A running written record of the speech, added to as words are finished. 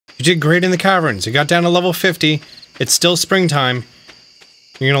You did great in the caverns. You got down to level 50. It's still springtime.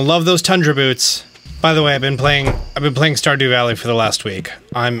 You're gonna love those tundra boots. By the way, I've been playing Stardew Valley for the last week.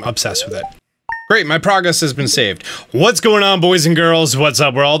 I'm obsessed with it. Great, my progress has been saved. What's going on, boys and girls? What's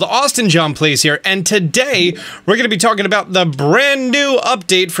up, world? Austin John Plays here, and today we're going to be talking about the brand new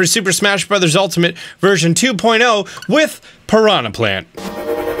update for Super Smash Bros. Ultimate version 2.0 with Piranha Plant.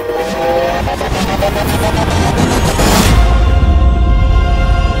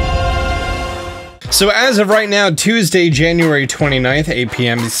 So as of right now, Tuesday, January 29th, 8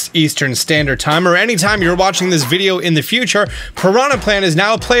 p.m. Eastern Standard Time, or anytime you're watching this video in the future, Piranha Plant is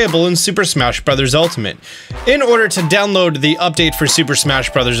now playable in Super Smash Bros. Ultimate. In order to download the update for Super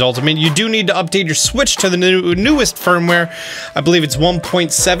Smash Bros. Ultimate, you do need to update your Switch to the newest firmware. I believe it's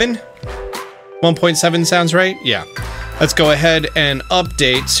 1.7? 1.7 sounds right? Yeah. Let's go ahead and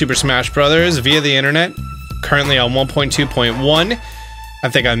update Super Smash Bros. Via the internet. Currently on 1.2.1. I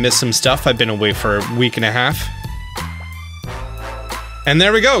think I missed some stuff. I've been away for a week and a half. And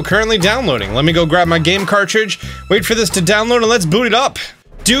there we go, currently downloading. Let me go grab my game cartridge, wait for this to download, and let's boot it up.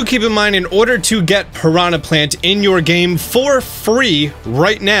 Do keep in mind, in order to get Piranha Plant in your game for free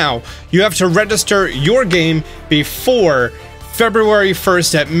right now, you have to register your game before February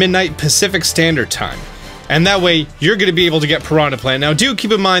 1st at midnight Pacific Standard Time. And that way, you're going to be able to get Piranha Plant. Now, do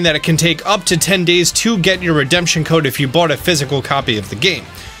keep in mind that it can take up to 10 days to get your redemption code if you bought a physical copy of the game.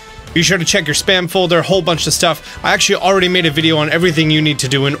 Be sure to check your spam folder, a whole bunch of stuff. I actually already made a video on everything you need to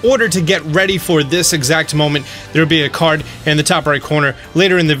do in order to get ready for this exact moment. There'll be a card in the top right corner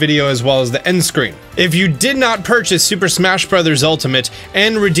later in the video, as well as the end screen. If you did not purchase Super Smash Bros. Ultimate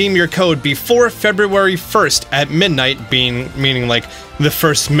and redeem your code before February 1st at midnight, meaning like the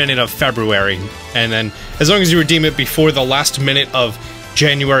first minute of February, and then as long as you redeem it before the last minute of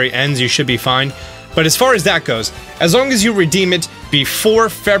January ends, you should be fine. But as far as that goes, as long as you redeem it before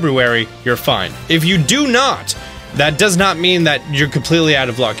February, you're fine. If you do not, that does not mean that you're completely out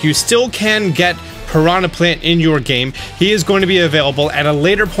of luck. You still can get Piranha Plant in your game. He is going to be available at a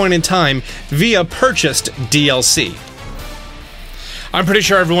later point in time via purchased DLC. I'm pretty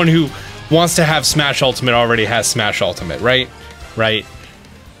sure everyone who wants to have Smash Ultimate already has Smash Ultimate, right? Right.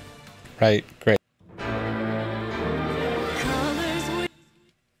 Great.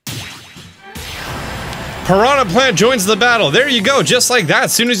 Piranha Plant joins the battle. There you go, just like that.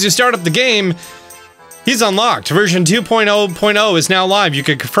 As soon as you start up the game, he's unlocked. Version 2.0.0 is now live. You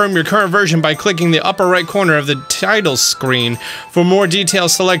can confirm your current version by clicking the upper right corner of the title screen. For more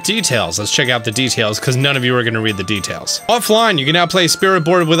details, select details. Let's check out the details, because none of you are going to read the details. Offline, you can now play Spirit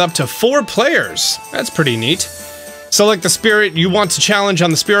Board with up to 4 players. That's pretty neat. Select the spirit you want to challenge on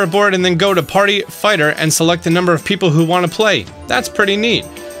the Spirit Board, and then go to Party Fighter and select the number of people who want to play. That's pretty neat.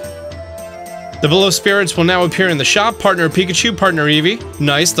 The below spirits will now appear in the shop. Partner Pikachu, partner Eevee.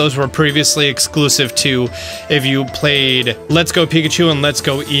 Nice, those were previously exclusive to if you played Let's Go Pikachu and Let's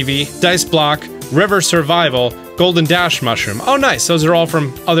Go Eevee. Dice Block, River Survival, Golden Dash Mushroom. Oh nice, those are all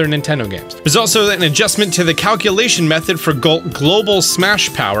from other Nintendo games. There's also an adjustment to the calculation method for Global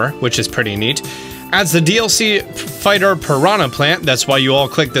Smash Power, which is pretty neat. Adds the DLC fighter Piranha Plant, that's why you all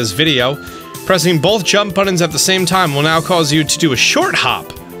clicked this video. Pressing both jump buttons at the same time will now cause you to do a short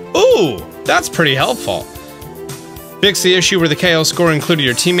hop. Ooh! That's pretty helpful. Fix the issue where the KO score included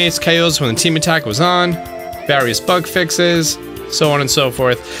your teammates' KOs when the team attack was on. Various bug fixes, so on and so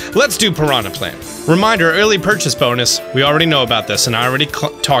forth. Let's do Piranha Plant. Reminder, early purchase bonus. We already know about this, and I already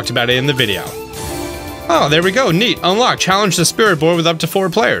talked about it in the video. Oh, there we go. Neat. Unlock. Challenge the Spirit Board with up to 4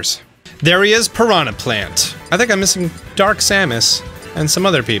 players. There he is, Piranha Plant. I think I'm missing Dark Samus and some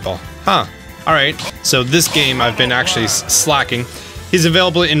other people. Huh. Alright. So this game I've been actually slacking. He's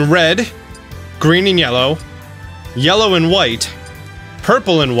available in red, green and yellow, yellow and white,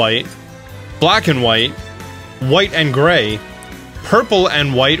 purple and white, black and white and gray, purple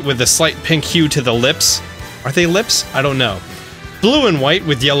and white with a slight pink hue to the lips. Are they lips? I don't know. Blue and white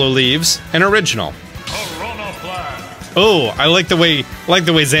with yellow leaves, and original. Oh, I like the way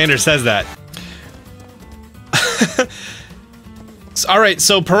Xander says that. Alright,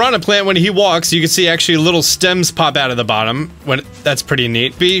 so Piranha Plant, when he walks, you can see actually little stems pop out of the bottom. That's pretty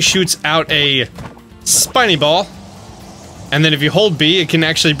neat. B shoots out a spiny ball. And then if you hold B, it can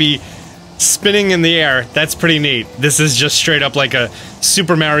actually be spinning in the air. That's pretty neat. This is just straight up like a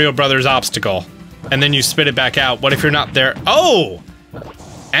Super Mario Brothers obstacle. And then you spit it back out. What if you're not there? Oh!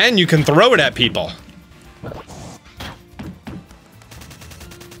 And you can throw it at people.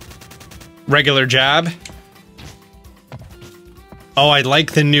 Regular jab. Oh, I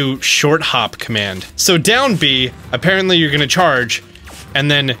like the new short hop command. So down B, apparently you're gonna charge,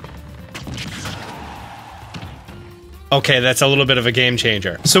 and then Okay, that's a little bit of a game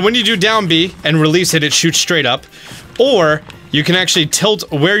changer. So when you do down B and release it, it shoots straight up. Or you can actually tilt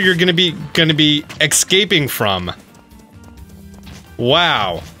where you're gonna be escaping from.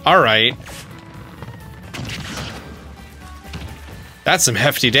 Wow. Alright. That's some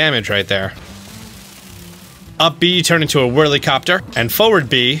hefty damage right there. Up B, you turn into a whirlicopter. And forward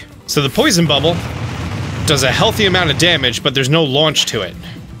B, so the poison bubble does a healthy amount of damage, but there's no launch to it.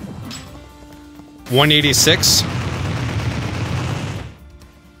 186.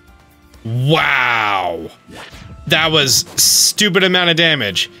 Wow. That was stupid amount of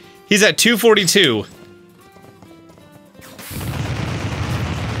damage. He's at 242.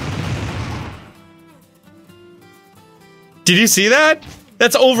 Did you see that?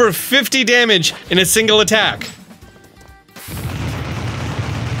 That's over 50 damage in a single attack.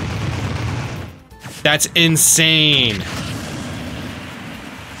 That's insane.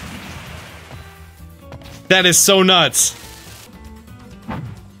 That is so nuts.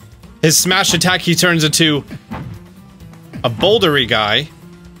 His smash attack, he turns into a bouldery guy.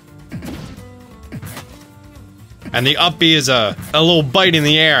 And the up B is a little bite in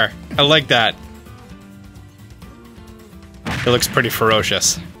the air. I like that. It looks pretty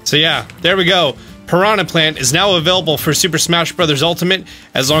ferocious. So yeah, there we go. Piranha Plant is now available for Super Smash Bros. Ultimate,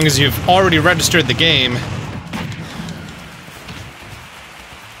 as long as you've already registered the game.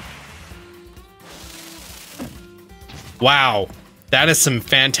 Wow, that is some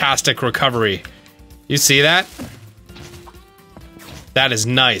fantastic recovery. You see that? That is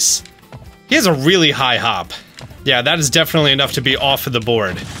nice. He has a really high hop. Yeah, that is definitely enough to be off of the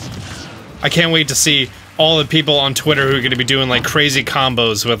board. I can't wait to see all the people on Twitter who are going to be doing like crazy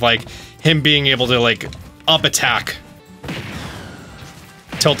combos with like him being able to like up attack,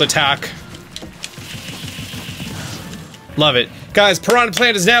 tilt attack. Love it. Guys, Piranha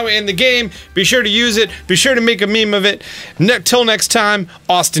Plant is now in the game. Be sure to use it. Be sure to make a meme of it. Till next time,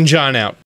 Austin John out.